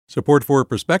Support for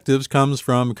Perspectives comes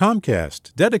from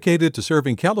Comcast, dedicated to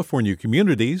serving California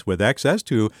communities with access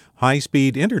to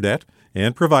high-speed internet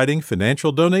and providing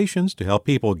financial donations to help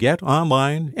people get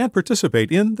online and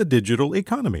participate in the digital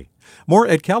economy. More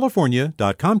at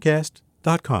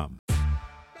california.comcast.com.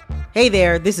 Hey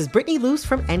there, this is Brittany Luce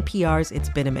from NPR's It's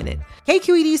Been a Minute.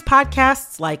 KQED's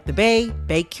podcasts like The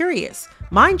Bay Curious,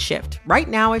 Mindshift, Right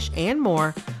Nowish, and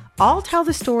more all tell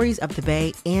the stories of the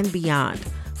Bay and beyond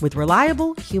with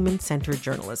reliable, human-centered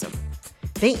journalism.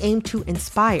 They aim to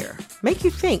inspire, make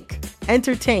you think,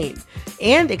 entertain,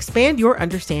 and expand your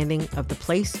understanding of the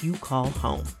place you call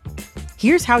home.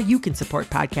 Here's how you can support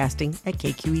podcasting at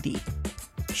KQED.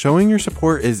 Showing your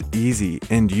support is easy,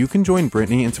 and you can join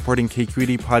Brittany in supporting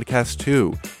KQED Podcast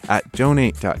too at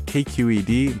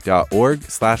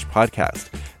donate.kqed.org/podcast.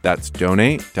 That's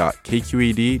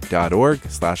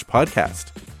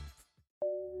donate.kqed.org/podcast.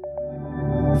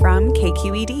 From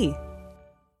KQED.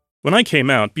 When I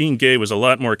came out, being gay was a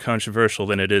lot more controversial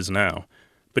than it is now.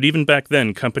 But even back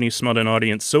then, companies smelled an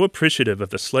audience so appreciative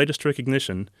of the slightest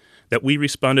recognition that we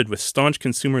responded with staunch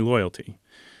consumer loyalty.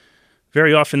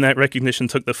 Very often that recognition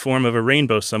took the form of a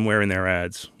rainbow somewhere in their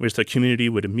ads, which the community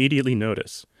would immediately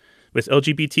notice, with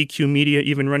LGBTQ media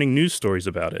even running news stories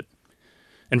about it.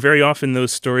 And very often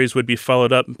those stories would be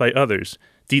followed up by others,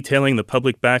 detailing the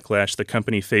public backlash the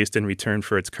company faced in return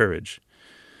for its courage.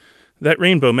 That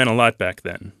rainbow meant a lot back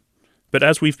then. But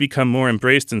as we've become more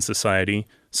embraced in society,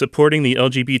 supporting the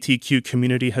LGBTQ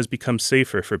community has become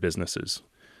safer for businesses.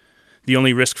 The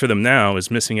only risk for them now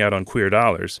is missing out on queer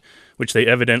dollars, which they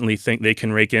evidently think they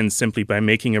can rake in simply by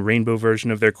making a rainbow version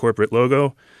of their corporate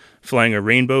logo, flying a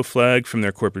rainbow flag from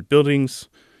their corporate buildings,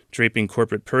 draping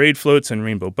corporate parade floats and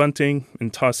rainbow bunting,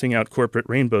 and tossing out corporate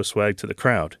rainbow swag to the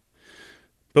crowd.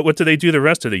 But what do they do the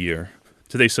rest of the year?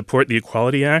 Do they support the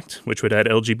Equality Act, which would add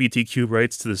LGBTQ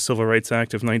rights to the Civil Rights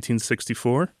Act of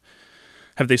 1964?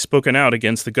 Have they spoken out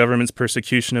against the government's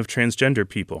persecution of transgender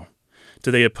people?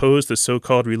 Do they oppose the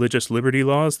so-called religious liberty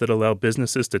laws that allow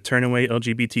businesses to turn away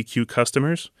LGBTQ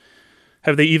customers?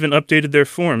 Have they even updated their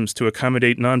forms to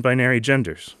accommodate non-binary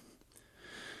genders?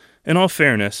 In all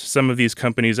fairness, some of these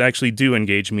companies actually do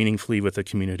engage meaningfully with the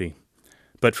community.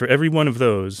 But for every one of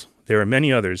those, there are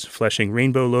many others flashing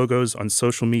rainbow logos on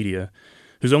social media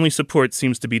whose only support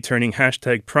seems to be turning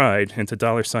 #pride into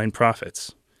 $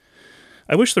 profits.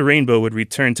 I wish the rainbow would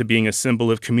return to being a symbol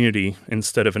of community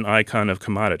instead of an icon of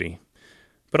commodity.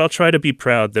 But I'll try to be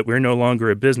proud that we're no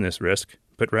longer a business risk,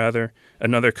 but rather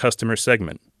another customer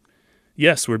segment.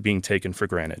 Yes, we're being taken for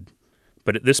granted.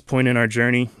 But at this point in our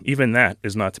journey, even that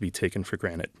is not to be taken for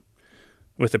granted.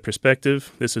 With a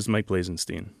perspective, this is Mike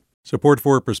Blasenstein. Support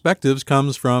for Perspectives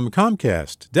comes from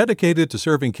Comcast, dedicated to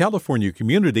serving California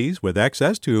communities with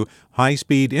access to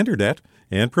high-speed internet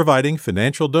and providing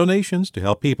financial donations to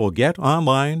help people get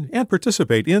online and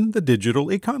participate in the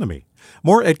digital economy.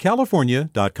 More at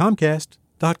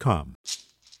california.comcast.com.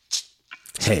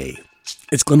 Hey,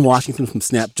 it's Glenn Washington from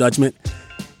Snap Judgment,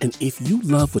 and if you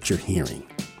love what you're hearing,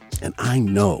 and I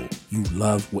know you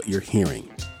love what you're hearing,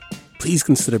 please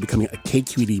consider becoming a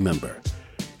KQED member.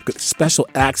 Get special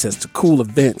access to cool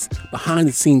events,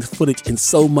 behind-the-scenes footage, and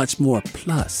so much more.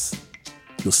 Plus,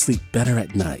 you'll sleep better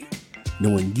at night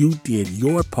knowing you did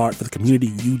your part for the community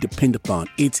you depend upon.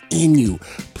 It's in you.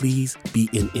 Please be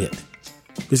in it.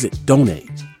 Visit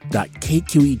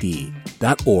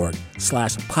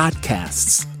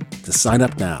donate.kqed.org/podcasts to sign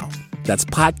up now. That's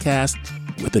podcast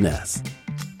with an S.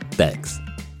 Thanks.